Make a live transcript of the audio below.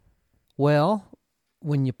Well,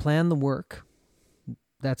 when you plan the work,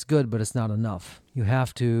 that's good, but it's not enough. You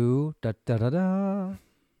have to da da da da.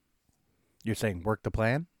 You're saying work the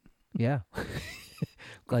plan? Yeah.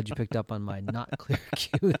 Glad you picked up on my not clear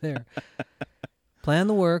cue there. Plan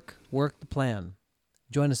the work the plan.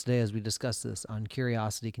 Join us today as we discuss this on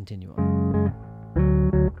Curiosity Continuum.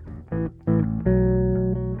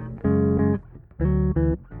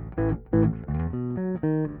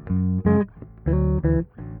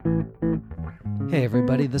 Hey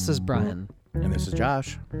everybody, this is Brian. And this is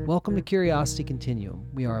Josh. Welcome to Curiosity Continuum.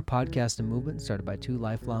 We are a podcast and movement started by two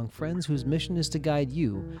lifelong friends whose mission is to guide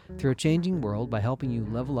you through a changing world by helping you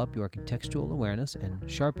level up your contextual awareness and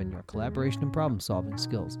sharpen your collaboration and problem-solving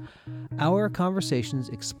skills. Our conversations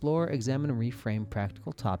explore, examine, and reframe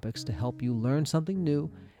practical topics to help you learn something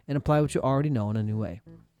new and apply what you already know in a new way.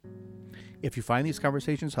 If you find these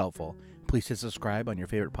conversations helpful, please hit subscribe on your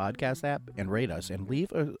favorite podcast app and rate us and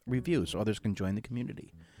leave a review so others can join the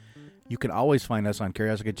community. You can always find us on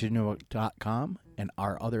CuriosityContinuum.com and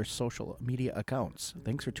our other social media accounts.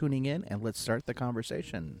 Thanks for tuning in, and let's start the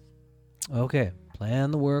conversation. Okay,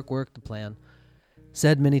 plan the work the plan.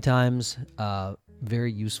 Said many times,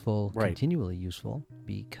 very useful, Right. Continually useful,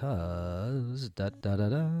 because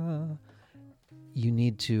you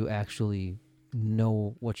need to actually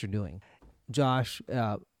know what you're doing. Josh,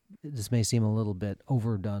 this may seem a little bit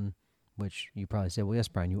overdone, which you probably say, well, yes,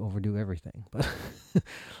 Brian, you overdo everything. But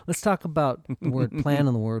let's talk about the word plan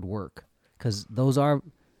and the word work, because those are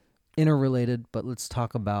interrelated, but let's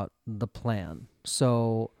talk about the plan.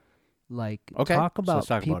 So, like, Okay, talk so about let's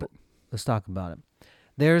talk people. about it. Let's talk about it.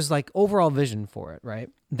 There's like overall vision for it, right?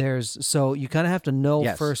 So you kind of have to know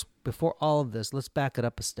Yes. first, before all of this, let's back it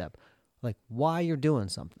up a step. Like why you're doing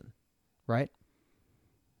something, right?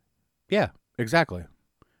 Yeah, exactly.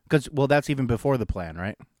 Because, well, that's even before the plan,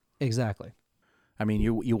 right? Exactly. I mean,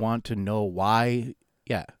 you want to know why,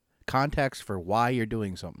 context for why you're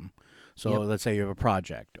doing something. So Yep. let's say you have a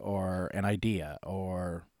project or an idea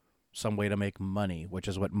or some way to make money, which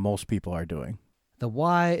is what most people are doing. The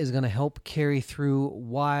why is going to help carry through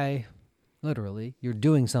why, literally, you're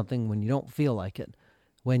doing something when you don't feel like it.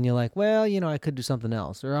 When you're like, well, I could do something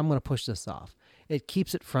else, or I'm going to push this off. It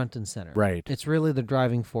keeps it front and center. Right. It's really the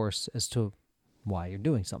driving force as to why you're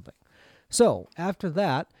doing something. So after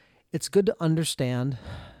that, it's good to understand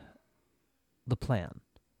the plan.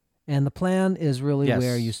 And the plan is really Yes.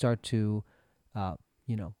 where you start to,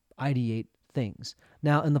 ideate things.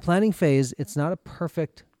 Now, in the planning phase, it's not a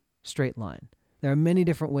perfect straight line. There are many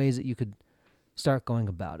different ways that you could start going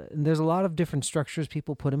about it. And there's a lot of different structures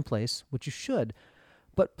people put in place, which you should.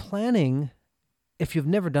 But planning, if you've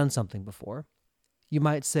never done something before, you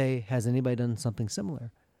might say, has anybody done something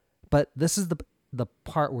similar? But this is the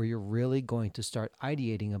part where you're really going to start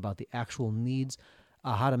ideating about the actual needs,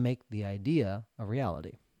 how to make the idea a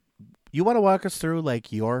reality. You want to walk us through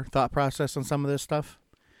like your thought process on some of this stuff?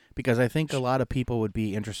 Because I think a lot of people would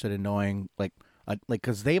be interested in knowing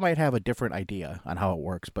because they might have a different idea on how it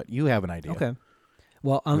works, but you have an idea. Okay.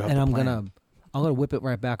 Well, You have the I'm plan. gonna whip it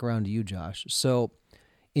right back around to you, Josh. So,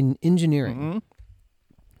 in engineering, Mhm.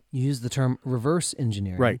 you use the term reverse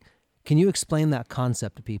engineering. Right. Can you explain that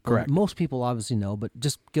concept to people? Correct. Most people obviously know, but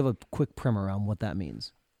just give a quick primer on what that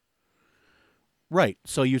means. Right.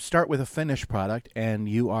 So you start with a finished product and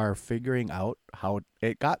you are figuring out how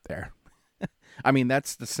it got there. I mean,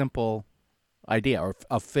 that's the simple idea, or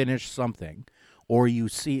a finished something, or you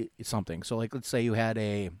see something. So like, let's say you had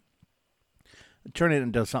turn it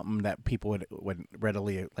into something that people would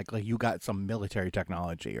readily, like you got some military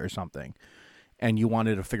technology or something, and you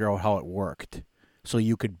wanted to figure out how it worked so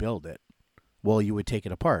you could build it. Well, you would take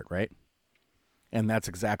it apart, right? And that's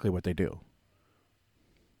exactly what they do.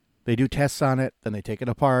 They do tests on it, then they take it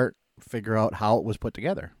apart, figure out how it was put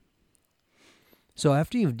together. So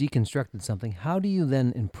after you've deconstructed something, how do you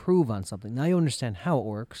then improve on something? Now you understand how it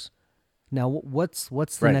works. Now what's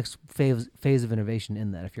the Right. next phase of innovation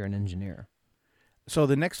in that if you're an engineer? So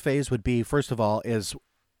the next phase would be, first of all, is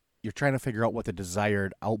you're trying to figure out what the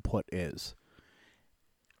desired output is.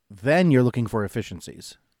 Then you're looking for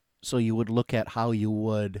efficiencies. So you would look at how you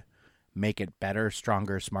would make it better,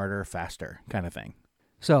 stronger, smarter, faster, kind of thing.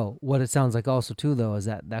 So what it sounds like also too, though, is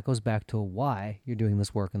that goes back to why you're doing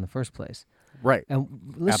this work in the first place. Right.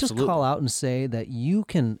 And let's Absolutely. just call out and say that you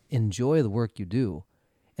can enjoy the work you do,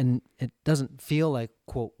 and it doesn't feel like,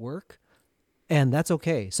 quote, work, and that's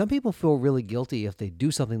okay. Some people feel really guilty if they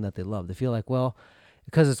do something that they love. They feel like, well,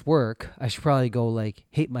 because it's work, I should probably go like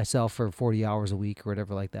hate myself for 40 hours a week or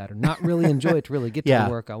whatever like that, or not really enjoy it to really get to Yeah.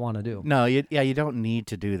 the work I want to do. No, you don't need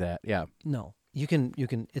to do that. Yeah. No, you can,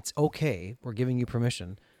 it's okay. We're giving you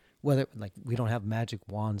permission. Whether, like, we don't have magic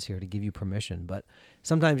wands here to give you permission, but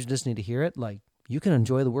sometimes you just need to hear it. Like, you can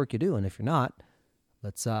enjoy the work you do, and if you're not,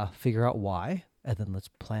 let's figure out why, and then let's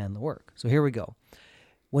plan the work. So here we go.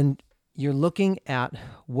 When you're looking at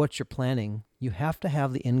what you're planning, you have to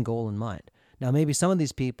have the end goal in mind. Now, maybe some of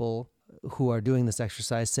these people who are doing this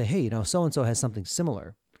exercise say, hey, so-and-so has something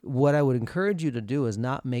similar. What I would encourage you to do is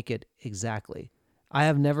not make it exactly. I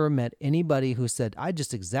have never met anybody who said, I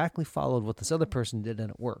just exactly followed what this other person did and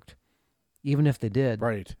it worked. Even if they did,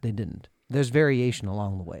 Right. they didn't. There's variation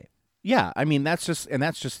along the way. Yeah, I mean, that's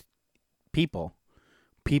just people.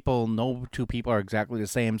 No two people are exactly the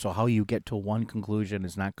same, so how you get to one conclusion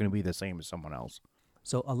is not going to be the same as someone else.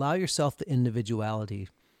 So allow yourself the individuality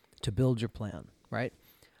to build your plan, right?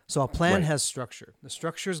 So a plan Right. has structure. The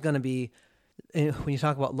structure is going to be, when you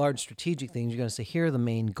talk about large strategic things, you're going to say, here are the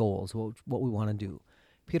main goals, what we want to do.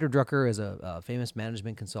 Peter Drucker is a famous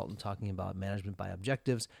management consultant talking about management by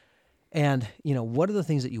objectives. And, what are the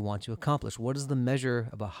things that you want to accomplish? What is the measure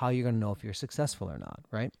about how you're going to know if you're successful or not,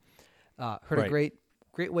 right? Heard a Right.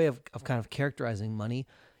 great way of kind of characterizing money.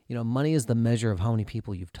 Money is the measure of how many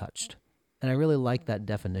people you've touched. And I really like that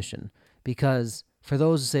definition because for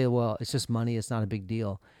those who say, well, it's just money, it's not a big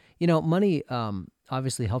deal. Money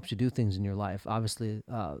obviously helps you do things in your life. Obviously,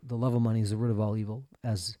 the love of money is the root of all evil,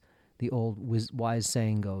 as the old wise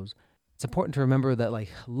saying goes. It's important to remember that, like,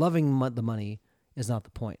 loving the money is not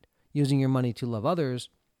the point. Using your money to love others,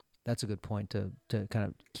 that's a good point to kind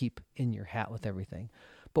of keep in your hat with everything.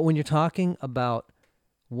 But when you're talking about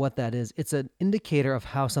what that is, it's an indicator of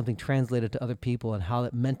how something translated to other people and how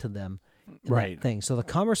it meant to them in Right. that thing. So the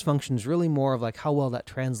commerce function is really more of like how well that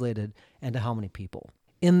translated and to how many people.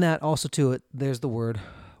 In that also to it, there's the word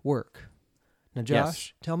work. Now,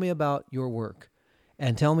 Josh, tell me about your work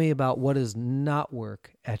and tell me about what is not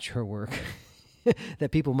work at your work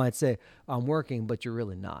that people might say, I'm working, but you're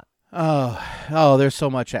really not. Oh, there's so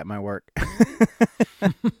much at my work.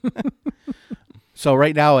 So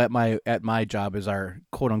right now at my job is our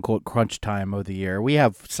quote unquote crunch time of the year. We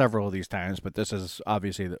have several of these times, but this is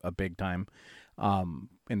obviously a big time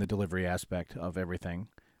in the delivery aspect of everything.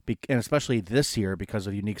 And especially this year because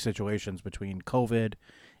of unique situations between COVID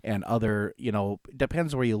and other,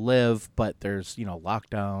 depends where you live, but there's,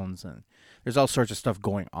 lockdowns and there's all sorts of stuff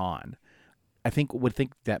going on. I would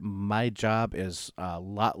think that my job is a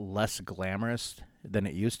lot less glamorous than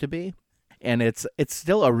it used to be. And it's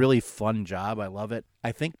still a really fun job. I love it.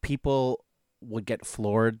 I think people would get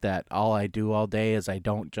floored that all I do all day is I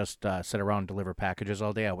don't just sit around and deliver packages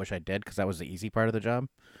all day. I wish I did because that was the easy part of the job.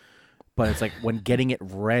 But it's like when getting it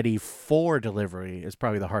ready for delivery is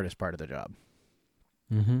probably the hardest part of the job.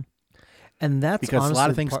 Mm-hmm. And that's because a lot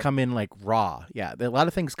of honestly things come in like raw. Yeah, a lot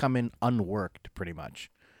of things come in unworked pretty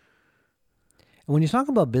much. And when you talk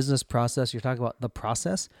about business process, you're talking about the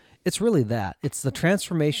process. It's really that. It's the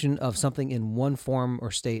transformation of something in one form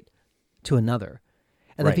or state to another.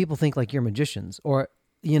 And then Right. people think like you're magicians or,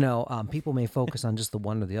 people may focus on just the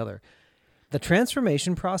one or the other. The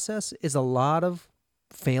transformation process is a lot of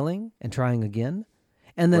failing and trying again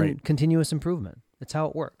and then Right. continuous improvement. It's how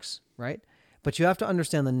it works, right? But you have to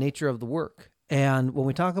understand the nature of the work. And when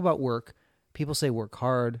we talk about work, people say work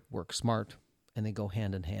hard, work smart, and they go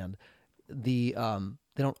hand in hand. They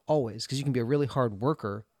don't always, because you can be a really hard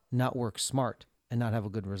worker, not work smart, and not have a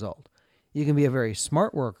good result. You can be a very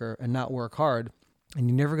smart worker and not work hard, and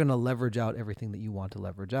you're never going to leverage out everything that you want to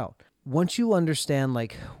leverage out. Once you understand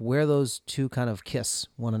like where those two kind of kiss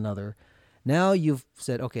one another, now you've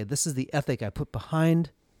said, okay, this is the ethic I put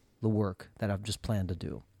behind the work that I've just planned to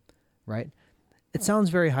do, right? It sounds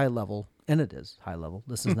very high level, and it is high level.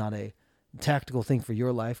 This is not a tactical thing for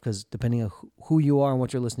your life because depending on who you are and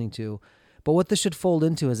what you're listening to. But what this should fold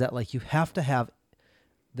into is that like you have to have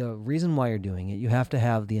the reason why you're doing it. You have to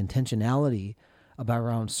have the intentionality about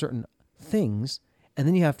around certain things, and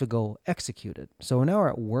then you have to go execute it. So now we're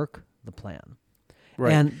at work the plan.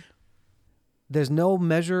 Right. And there's no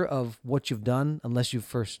measure of what you've done unless you've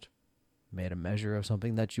first made a measure of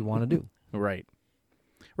something that you want to do. Right.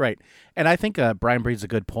 Right. And I think Brian brings a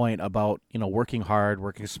good point about, working hard,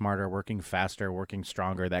 working smarter, working faster, working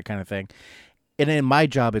stronger, that kind of thing. And in my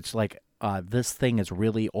job, it's like this thing is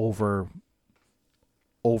really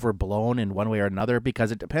overblown in one way or another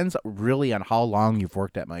because it depends really on how long you've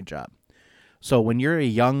worked at my job. So when you're a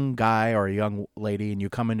young guy or a young lady and you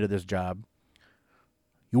come into this job,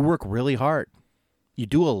 you work really hard. You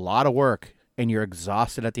do a lot of work and you're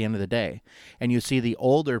exhausted at the end of the day. And you see the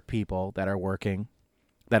older people that are working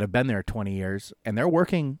that have been there 20 years and they're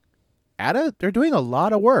working they're doing a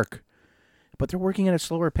lot of work, but they're working at a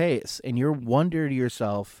slower pace. And you wonder to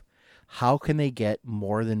yourself, how can they get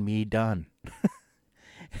more than me done?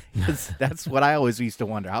 'Cause that's what I always used to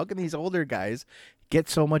wonder. How can these older guys get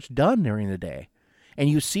so much done during the day? And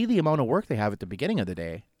you see the amount of work they have at the beginning of the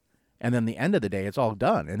day, and then the end of the day, it's all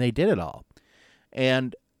done, and they did it all.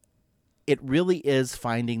 And it really is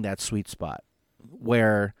finding that sweet spot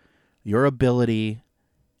where your ability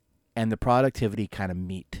and the productivity kind of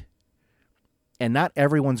meet. And not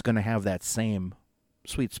everyone's going to have that same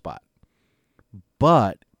sweet spot.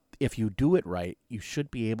 But if you do it right, you should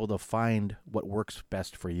be able to find what works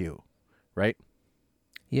best for you, right?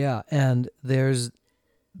 Yeah, and there's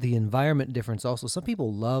the environment difference also. Some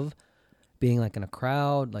people love being like in a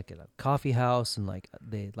crowd, like at a coffee house, and like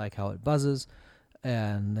they like how it buzzes,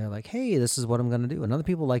 and they're like, hey, this is what I'm going to do. And other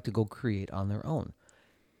people like to go create on their own.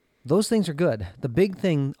 Those things are good. The big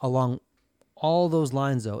thing along all those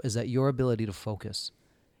lines, though, is that your ability to focus.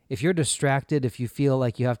 If you're distracted, if you feel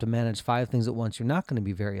like you have to manage 5 things at once, you're not going to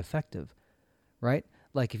be very effective, right?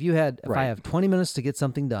 Like if I have 20 minutes to get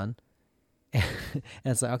something done, and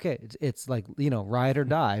it's like, okay, it's like, ride or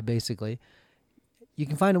die, basically, you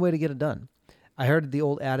can find a way to get it done. I heard the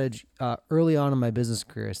old adage early on in my business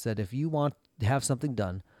career said, if you want to have something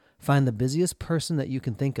done, find the busiest person that you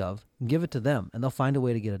can think of and give it to them, and they'll find a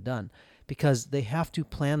way to get it done, because they have to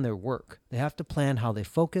plan their work. They have to plan how they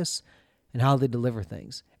focus and how they deliver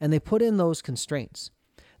things. And they put in those constraints.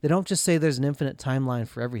 They don't just say there's an infinite timeline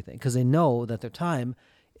for everything, because they know that their time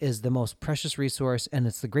is the most precious resource, and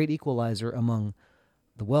it's the great equalizer among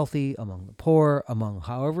the wealthy, among the poor, among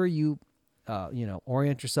however you,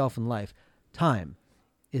 orient yourself in life. Time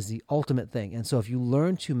is the ultimate thing. And so if you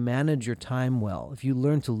learn to manage your time well, if you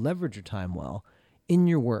learn to leverage your time well in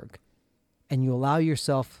your work, and you allow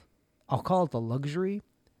yourself, I'll call it the luxury,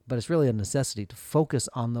 but it's really a necessity to focus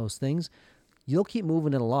on those things, you'll keep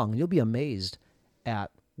moving it along. You'll be amazed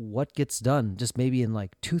at what gets done just maybe in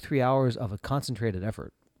like 2-3 hours of a concentrated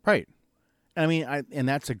effort. Right. I mean, and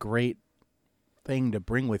that's a great thing to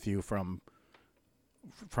bring with you for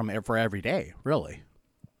every day, really,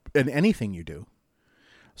 in anything you do.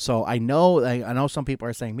 So I know some people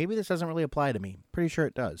are saying, maybe this doesn't really apply to me. Pretty sure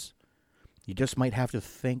it does. You just might have to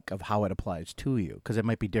think of how it applies to you, because it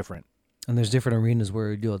might be different. And there's different arenas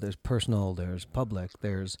where you do it. There's personal, there's public,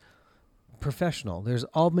 there's professional. There's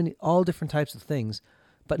all different types of things,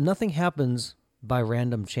 but nothing happens by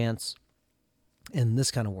random chance in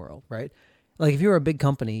this kind of world, right? Like if you're a big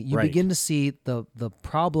company, you begin to see the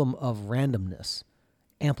problem of randomness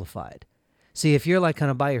amplified. See, if you're like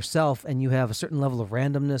kind of by yourself and you have a certain level of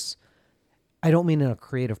randomness, I don't mean in a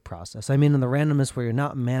creative process. I mean in the randomness where you're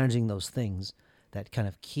not managing those things that kind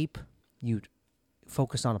of keep you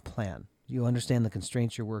focused on a plan. You understand the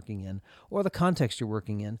constraints you're working in or the context you're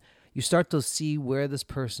working in. You start to see where this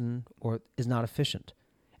person is not efficient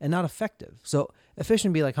and not effective. So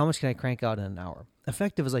efficient would be like, how much can I crank out in an hour?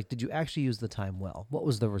 Effective is like, did you actually use the time well? What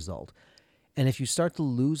was the result? And if you start to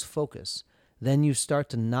lose focus, then you start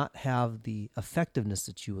to not have the effectiveness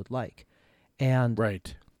that you would like. And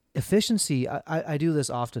efficiency, I do this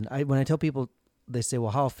often. When I tell people, they say,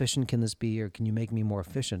 well, how efficient can this be? Or can you make me more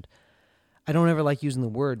efficient? I don't ever like using the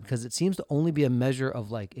word because it seems to only be a measure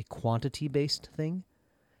of like a quantity-based thing.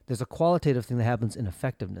 There's a qualitative thing that happens in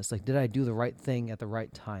effectiveness. Like, did I do the right thing at the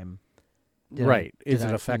right time? Is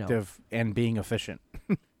it effective and being efficient?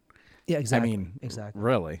 Yeah, exactly. I mean, exactly.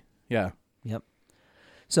 Really? Yeah. Yep.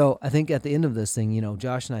 So I think at the end of this thing,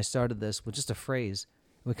 Josh and I started this with just a phrase.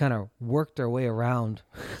 We kind of worked our way around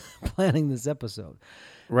planning this episode.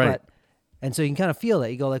 Right. And so you can kind of feel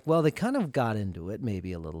that. You go like, well, they kind of got into it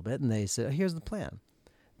maybe a little bit, and they said, here's the plan.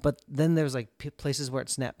 But then there's like places where it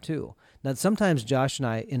snapped too. Now, sometimes Josh and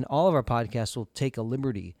I, in all of our podcasts, will take a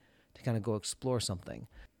liberty to kind of go explore something.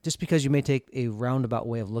 Just because you may take a roundabout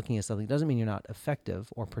way of looking at something doesn't mean you're not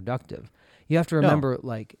effective or productive. You have to remember,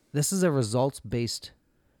 like, this is a results-based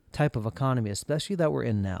type of economy, especially that we're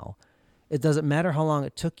in now. It doesn't matter how long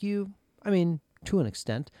it took you. I mean, to an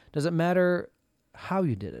extent. Doesn't matter how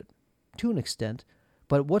you did it, to an extent.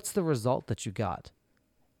 But what's the result that you got?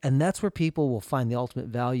 And that's where people will find the ultimate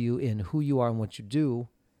value in who you are and what you do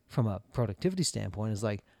from a productivity standpoint, is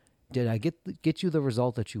like, did I get you the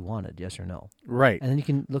result that you wanted, yes or no? Right. And then you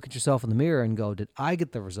can look at yourself in the mirror and go, did I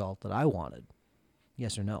get the result that I wanted,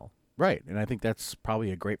 yes or no? Right. And I think that's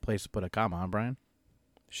probably a great place to put a comma on, Brian.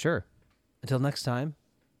 Sure. Until next time,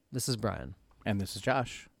 this is Brian. And this is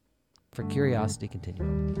Josh. For Curiosity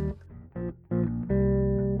Continuum.